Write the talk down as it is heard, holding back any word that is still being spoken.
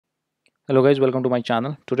Hello guys, welcome to my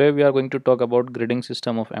channel. Today we are going to talk about grading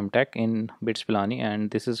system of MTech in BITS WILP,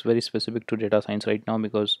 and this is very specific to data science right now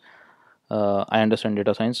because I understand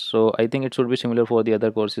data science. So I think it should be similar for the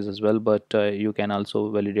other courses as well, but you can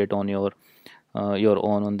also validate on your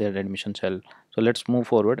own on their admission cell. So let's move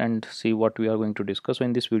forward and see what we are going to discuss. So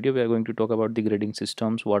in this video we are going to talk about the grading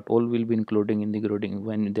systems, what all will be including in the grading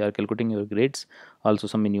when they are calculating your grades, also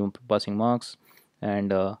some minimum passing marks,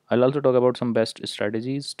 and I'll also talk about some best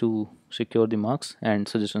strategies to secure the marks and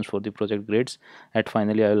suggestions for the project grades. And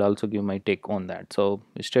finally I will also give my take on that. So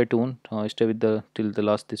stay tuned, stay with the till the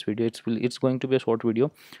last this video. It's going to be a short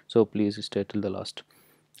video, so please stay till the last.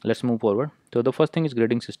 Let's move forward. So the first thing is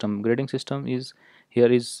grading system. Grading system is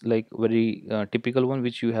here is like very typical one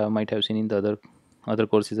which you have might have seen in the other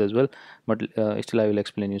courses as well, but still I will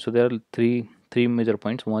explain you. So there are three major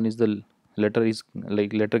points. One is the letter is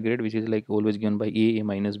like letter grade, which is like always given by A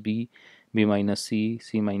minus B, B minus C,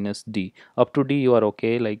 C minus D. Up to D you are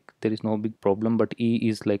okay, like there is no big problem, but E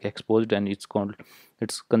is like exposed and it's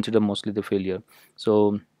considered mostly the failure.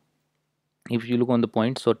 So if you look on the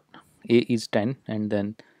points, so A is 10 and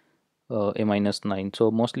then a minus 9.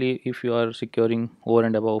 So mostly if you are securing over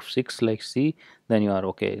and above 6 like C, then you are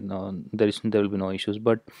okay. No, there will be no issues.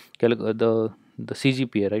 But the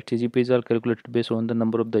CGPA, right, CGPAs are calculated based on the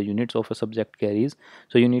number of the units of a subject carries.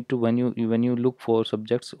 So you need to, when you look for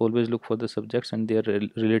subjects, always look for the subjects and their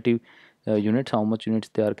relative units, how much units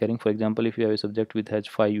they are carrying. For example, if you have a subject which has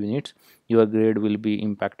 5 units, your grade will be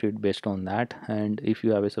impacted based on that, and if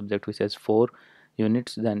you have a subject which has 4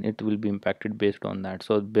 units, then it will be impacted based on that.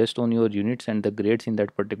 So based on your units and the grades in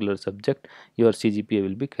that particular subject, your CGPA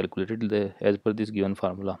will be calculated as per this given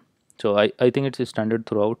formula. So I think it's a standard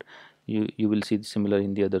throughout. You will see similar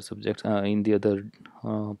in the other subjects, in the other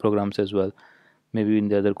programs as well, maybe in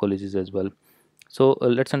the other colleges as well. So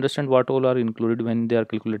let's understand what all are included when they are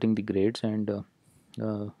calculating the grades, and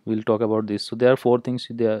we'll talk about this. So there are four things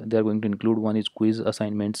they are going to include. One is quiz,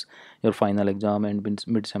 assignments, your final exam, and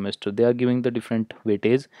mid semester. They are giving the different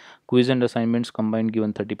weightage. Quiz and assignments combined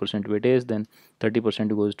given 30% weightage, then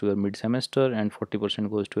 30% goes to your mid semester and 40%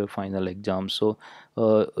 goes to your final exam. So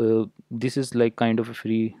this is like kind of a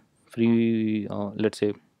free let's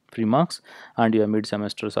say free marks, and your mid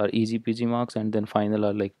semesters are easy peasy marks, and then final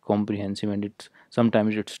are like comprehensive, and it's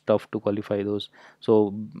sometimes it's tough to qualify those.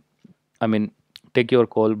 So I mean, take your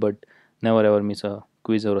call, but never ever miss a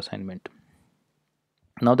quiz or assignment.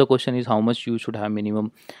 Now the question is how much you should have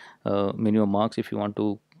minimum marks if you want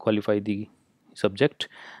to qualify the subject,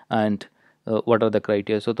 and what are the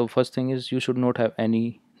criteria. So the first thing is you should not have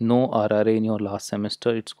any no RRA in your last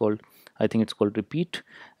semester. It's called, I think it's called repeat,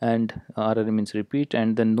 and RRA means repeat,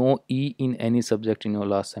 and then no E in any subject in your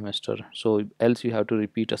last semester. So else you have to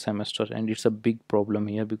repeat a semester, and it's a big problem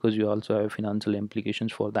here because you also have financial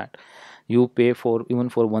implications for that. You pay for, even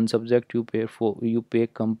for one subject, you pay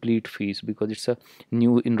complete fees because it's a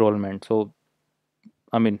new enrollment. So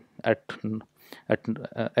I mean, at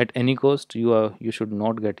any cost, you should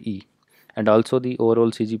not get E. And also the overall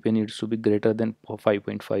CGPA needs to be greater than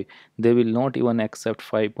 5.5. They will not even accept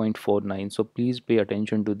 5.49. So please pay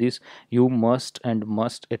attention to this. You must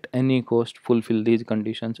at any cost fulfill these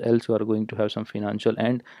conditions, else you are going to have some financial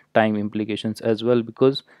and time implications as well,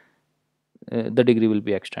 because the degree will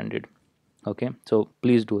be extended. Okay, so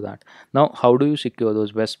please do that. Now how do you secure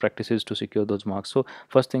those best practices to secure those marks? So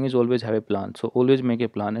first thing is always have a plan. So always make a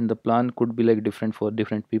plan, and the plan could be like different for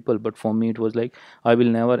different people, but for me it was like I will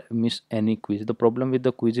never miss any quiz. The problem with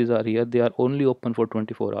the quizzes are here, they are only open for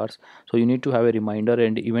 24 hours. So you need to have a reminder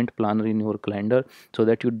and event planner in your calendar so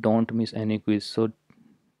that you don't miss any quiz. So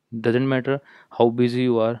doesn't matter how busy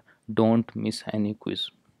you are, don't miss any quiz.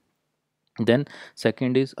 Then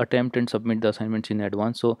second is attempt and submit the assignments in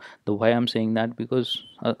advance. So the why I'm saying that, because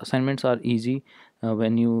assignments are easy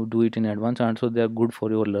when you do it in advance, and so they are good for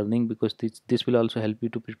your learning, because this will also help you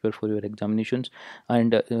to prepare for your examinations,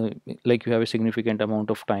 and like you have a significant amount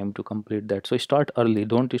of time to complete that. So start early,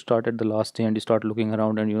 don't start at the last day and start looking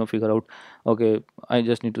around and figure out, okay, I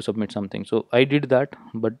just need to submit something. So I did that,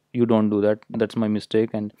 but you don't do that. That's my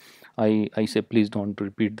mistake, and I say please don't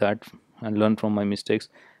repeat that and learn from my mistakes.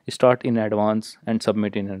 Start in advance and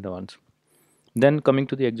submit in advance. Then coming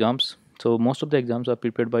to the exams, so most of the exams are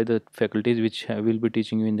prepared by the faculties which will be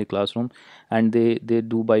teaching you in the classroom, and they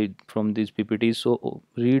do by from these PPTs. So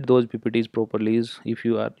read those PPTs properly. If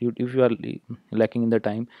you are lacking in the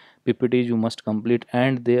time, PPTs you must complete,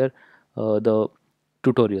 and there the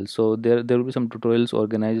tutorials. So there will be some tutorials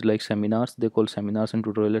organized like seminars. They call seminars and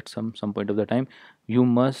tutorial at some point of the time. You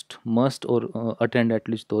must or attend at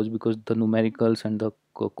least those, because the numericals and the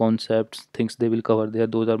concepts things they will cover there,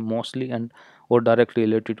 those are mostly and or directly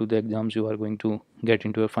related to the exams you are going to get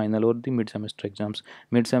into your final or the mid semester exams.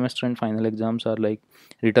 Mid semester and final exams are like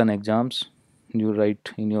written exams you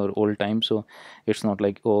write in your old time, so it's not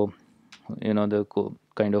like, oh, the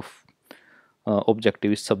kind of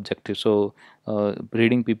objective is subjective. So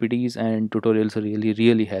reading ppts and tutorials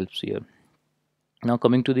really helps here. Now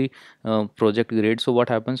coming to the project grade, so what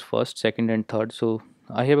happens first, second and third. So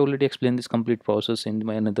I have already explained this complete process in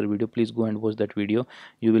my another video. Please go and watch that video.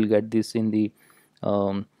 You will get this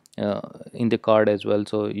um, in the card as well,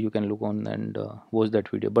 so you can look on and watch that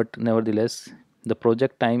video. But nevertheless, the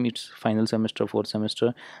project time, it's final semester, fourth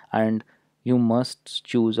semester, and you must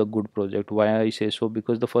choose a good project. Why I say so?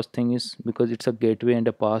 Because the first thing is because it's a gateway and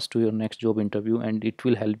a pass to your next job interview, and it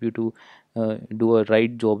will help you to do a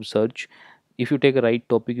right job search. If you take a right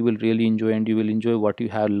topic, you will really enjoy, and you will enjoy what you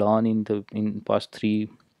have learned in past three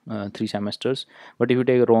semesters. But if you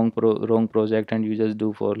take a wrong project and you just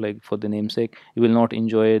do for like for the namesake, you will not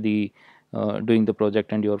enjoy the doing the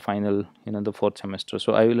project and your final, the fourth semester.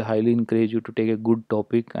 So I will highly encourage you to take a good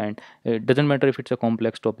topic, and it doesn't matter if it's a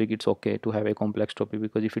complex topic. It's okay to have a complex topic,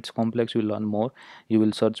 because if it's complex, you will learn more, you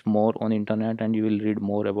will search more on internet, and you will read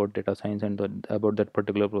more about data science and about that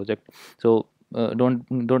particular project. So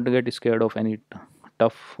don't get scared of any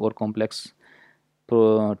tough or complex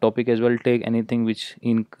topic as well. Take anything which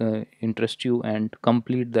interests you and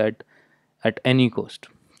complete that at any cost.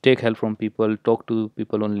 Take help from people, talk to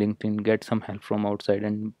people on LinkedIn, get some help from outside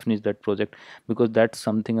and finish that project, because that's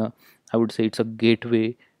something, I would say it's a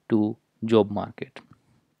gateway to job market.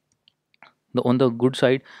 On the good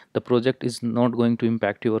side, the project is not going to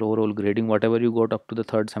impact your overall grading. Whatever you got up to the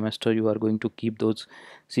third semester, you are going to keep those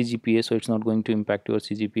cgpa, so it's not going to impact your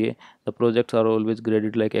cgpa. The projects are always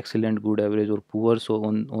graded like excellent, good, average or poor, so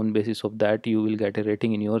on basis of that you will get a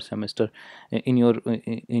rating in your semester, in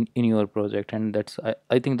your project. And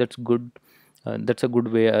I think that's good. That's a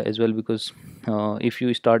good way as well, because if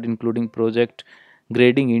you start including project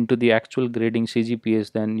grading into the actual grading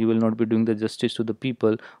cgpas, then you will not be doing the justice to the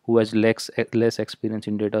people who has less experience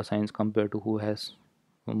in data science compared to who has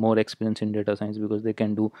more experience in data science, because they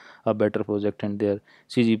can do a better project and their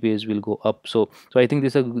cgpas will go up. So I think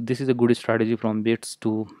this is a good strategy from bits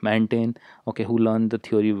to maintain, okay, who learn the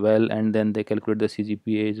theory well, and then they calculate the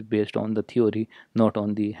cgpas based on the theory, not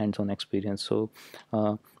on the hands-on experience. So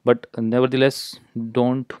but nevertheless,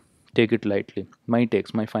 don't take it lightly. My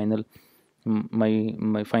final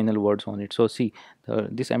my final words on it. So see,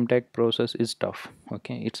 this mtech process is tough,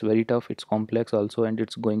 okay, it's very tough, it's complex also, and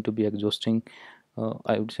it's going to be exhausting.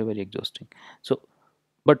 I would say very exhausting. So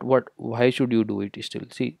but why should you do it still?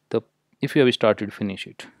 See, the if you have started, finish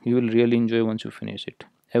it. You will really enjoy once you finish it.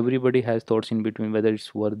 Everybody has thoughts in between whether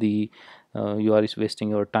it's worthy. You are wasting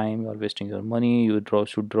your time, you are wasting your money, you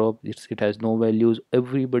should drop, it has no values.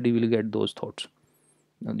 Everybody will get those thoughts.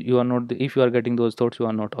 You are not if you are getting those thoughts, you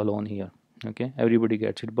are not alone here, okay, everybody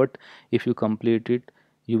gets it. But if you complete it,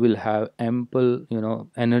 you will have ample,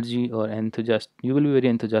 energy or enthusiast. You will be very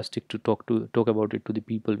enthusiastic to talk about it to the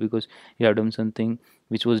people, because you have done something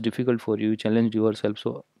which was difficult for you, you challenged yourself.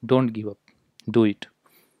 So don't give up, do it,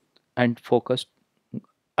 and focus.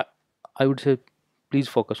 i, I would say please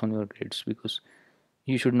focus on your grades, because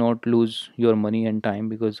you should not lose your money and time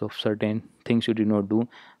because of certain things you did not do.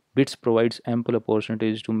 Bits provides ample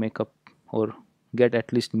opportunities to make up or get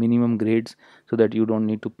at least minimum grades, so that you don't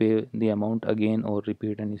need to pay the amount again or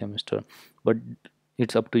repeat any semester. But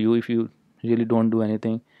it's up to you. If you really don't do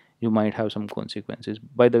anything, you might have some consequences.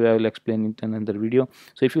 By the way, I will explain it in another video.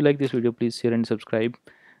 So if you like this video, please share and subscribe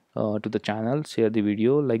to the channel, share the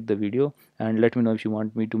video, like the video, and let me know if you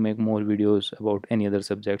want me to make more videos about any other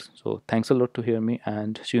subjects. So thanks a lot to hear me,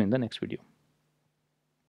 and see you in the next video.